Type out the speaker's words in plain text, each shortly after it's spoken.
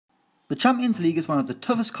The Champions League is one of the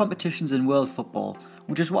toughest competitions in world football,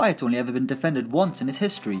 which is why it's only ever been defended once in its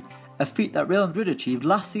history, a feat that Real Madrid achieved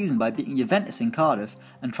last season by beating Juventus in Cardiff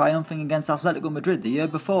and triumphing against Atletico Madrid the year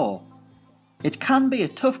before. It can be a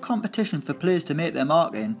tough competition for players to make their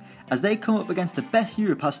mark in, as they come up against the best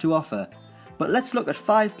Europe has to offer, but let's look at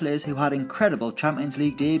 5 players who had incredible Champions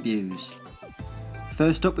League debuts.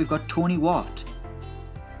 First up, we've got Tony Watt.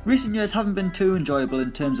 Recent years haven't been too enjoyable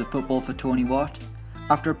in terms of football for Tony Watt.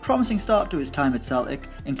 After a promising start to his time at Celtic,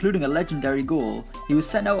 including a legendary goal, he was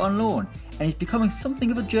sent out on loan, and he's becoming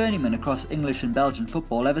something of a journeyman across English and Belgian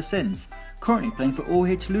football ever since, currently playing for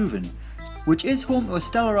OH Leuven, which is home to a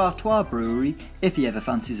Stella Artois brewery if he ever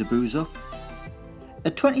fancies a booze up.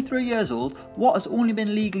 At 23 years old, Watt has only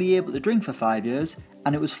been legally able to drink for 5 years,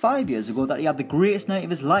 and it was 5 years ago that he had the greatest night of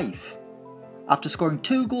his life. After scoring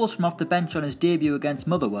 2 goals from off the bench on his debut against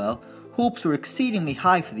Motherwell, hopes were exceedingly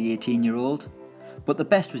high for the 18-year-old, but the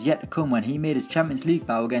best was yet to come when he made his Champions League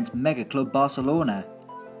bow against mega club Barcelona.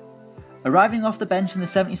 Arriving off the bench in the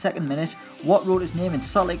 72nd minute, Watt wrote his name in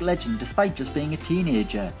Celtic legend despite just being a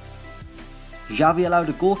teenager. Xavi allowed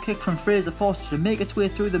a goal kick from Fraser Forster to make its way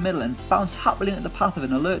through the middle and bounce happily into the path of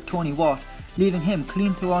an alert Tony Watt, leaving him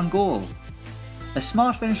clean through on goal. A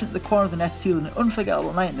smart finish into the corner of the net sealed an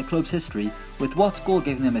unforgettable night in the club's history, with Watt's goal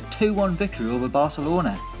giving them a 2-1 victory over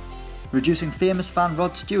Barcelona, reducing famous fan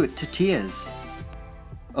Rod Stewart to tears.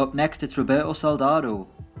 Up next, it's Roberto Soldado.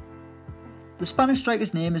 The Spanish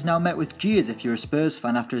striker's name is now met with jeers if you're a Spurs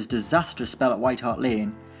fan after his disastrous spell at White Hart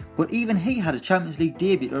Lane, but even he had a Champions League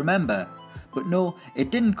debut to remember. But no,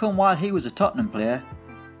 it didn't come while he was a Tottenham player.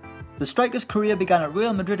 The striker's career began at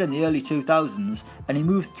Real Madrid in the early 2000s, and he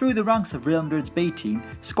moved through the ranks of Real Madrid's B team,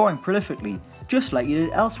 scoring prolifically, just like he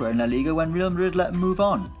did elsewhere in La Liga when Real Madrid let him move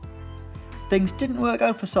on. Things didn't work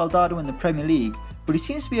out for Soldado in the Premier League, but he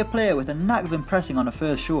seems to be a player with a knack of impressing on a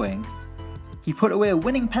first showing. He put away a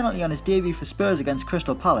winning penalty on his debut for Spurs against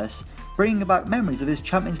Crystal Palace, bringing back memories of his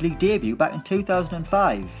Champions League debut back in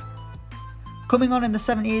 2005. Coming on in the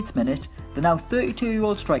 78th minute, the now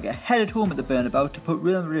 32-year-old striker headed home at the Bernabeu to put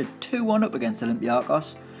Real Madrid 2-1 up against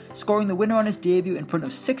Olympiacos, scoring the winner on his debut in front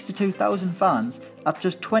of 62,000 fans at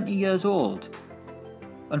just 20 years old.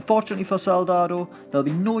 Unfortunately for Soldado, there'll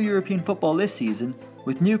be no European football this season,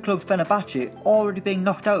 with new club Fenerbahce already being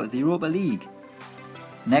knocked out of the Europa League.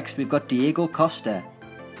 Next, we've got Diego Costa.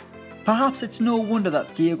 Perhaps it's no wonder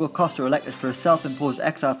that Diego Costa elected for a self-imposed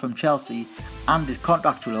exile from Chelsea and his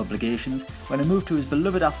contractual obligations when a move to his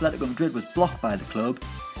beloved Atletico Madrid was blocked by the club.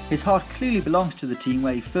 His heart clearly belongs to the team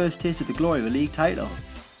where he first tasted the glory of a league title.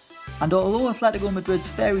 And although Atletico Madrid's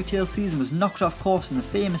fairy tale season was knocked off course in the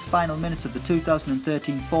famous final minutes of the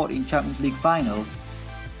 2013-14 Champions League final,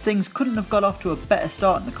 things couldn't have got off to a better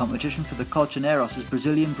start in the competition for the Colchoneros'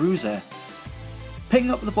 Brazilian bruiser. Picking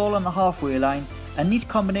up the ball on the halfway line, a neat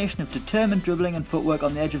combination of determined dribbling and footwork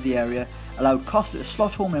on the edge of the area allowed Costa to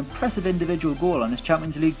slot home an impressive individual goal on his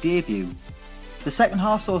Champions League debut. The second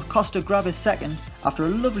half saw Costa grab his second after a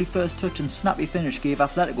lovely first touch and snappy finish gave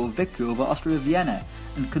Atletico victory over Austria Vienna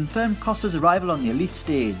and confirmed Costa's arrival on the elite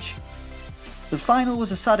stage. The final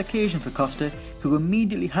was a sad occasion for Costa, who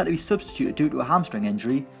immediately had to be substituted due to a hamstring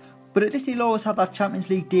injury, but at least he'll always have that Champions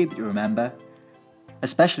League debut to remember,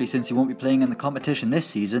 especially since he won't be playing in the competition this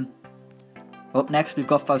season. Up next, we've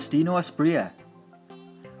got Faustino Asprilla.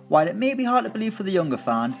 While it may be hard to believe for the younger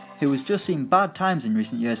fan, who has just seen bad times in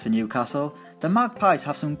recent years for Newcastle, the Magpies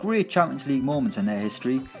have some great Champions League moments in their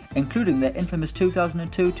history, including their infamous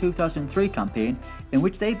 2002-2003 campaign, in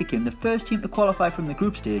which they became the first team to qualify from the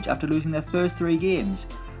group stage after losing their first 3 games,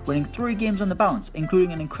 winning 3 games on the bounce,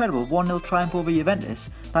 including an incredible 1-0 triumph over Juventus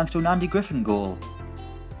thanks to an Andy Griffin goal.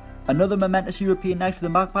 Another momentous European night for the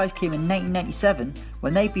Magpies came in 1997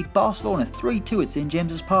 when they beat Barcelona 3-2 at St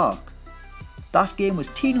James's Park. That game was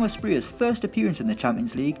Tino Asprilla's first appearance in the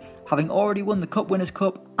Champions League, having already won the Cup Winners'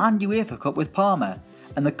 Cup and UEFA Cup with Parma,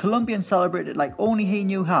 and the Colombian celebrated like only he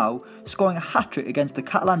knew how, scoring a hat-trick against the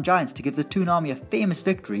Catalan Giants to give the Toon Army a famous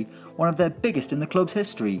victory, one of their biggest in the club's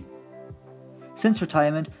history. Since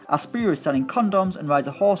retirement, Asprilla is selling condoms and rides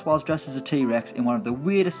a horse whilst dressed as a T-Rex in one of the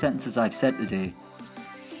weirdest sentences I've said today.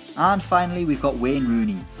 And finally, we've got Wayne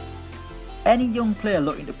Rooney. Any young player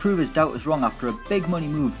looking to prove his doubters wrong after a big money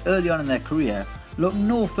move early on in their career, look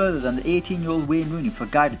no further than the 18-year-old Wayne Rooney for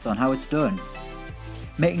guidance on how it's done.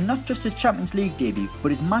 Making not just his Champions League debut, but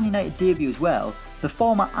his Man United debut as well, the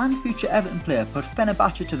former and future Everton player put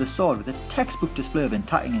Fenerbahce to the sword with a textbook display of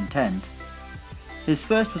attacking intent. His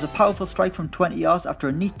first was a powerful strike from 20 yards after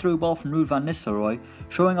a neat through ball from Ruud van Nistelrooy,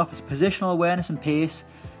 showing off his positional awareness and pace.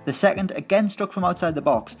 The second, again struck from outside the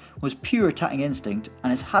box, was pure attacking instinct, and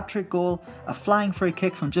his hat-trick goal, a flying free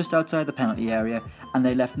kick from just outside the penalty area, and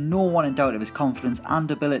they left no one in doubt of his confidence and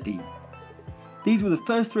ability. These were the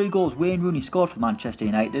first 3 goals Wayne Rooney scored for Manchester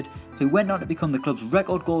United, who went on to become the club's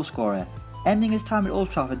record goal scorer, ending his time at Old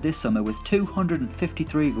Trafford this summer with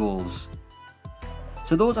 253 goals.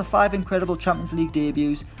 So those are 5 incredible Champions League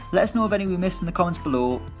debuts. Let us know of any we missed in the comments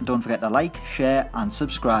below, and don't forget to like, share and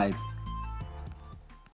subscribe.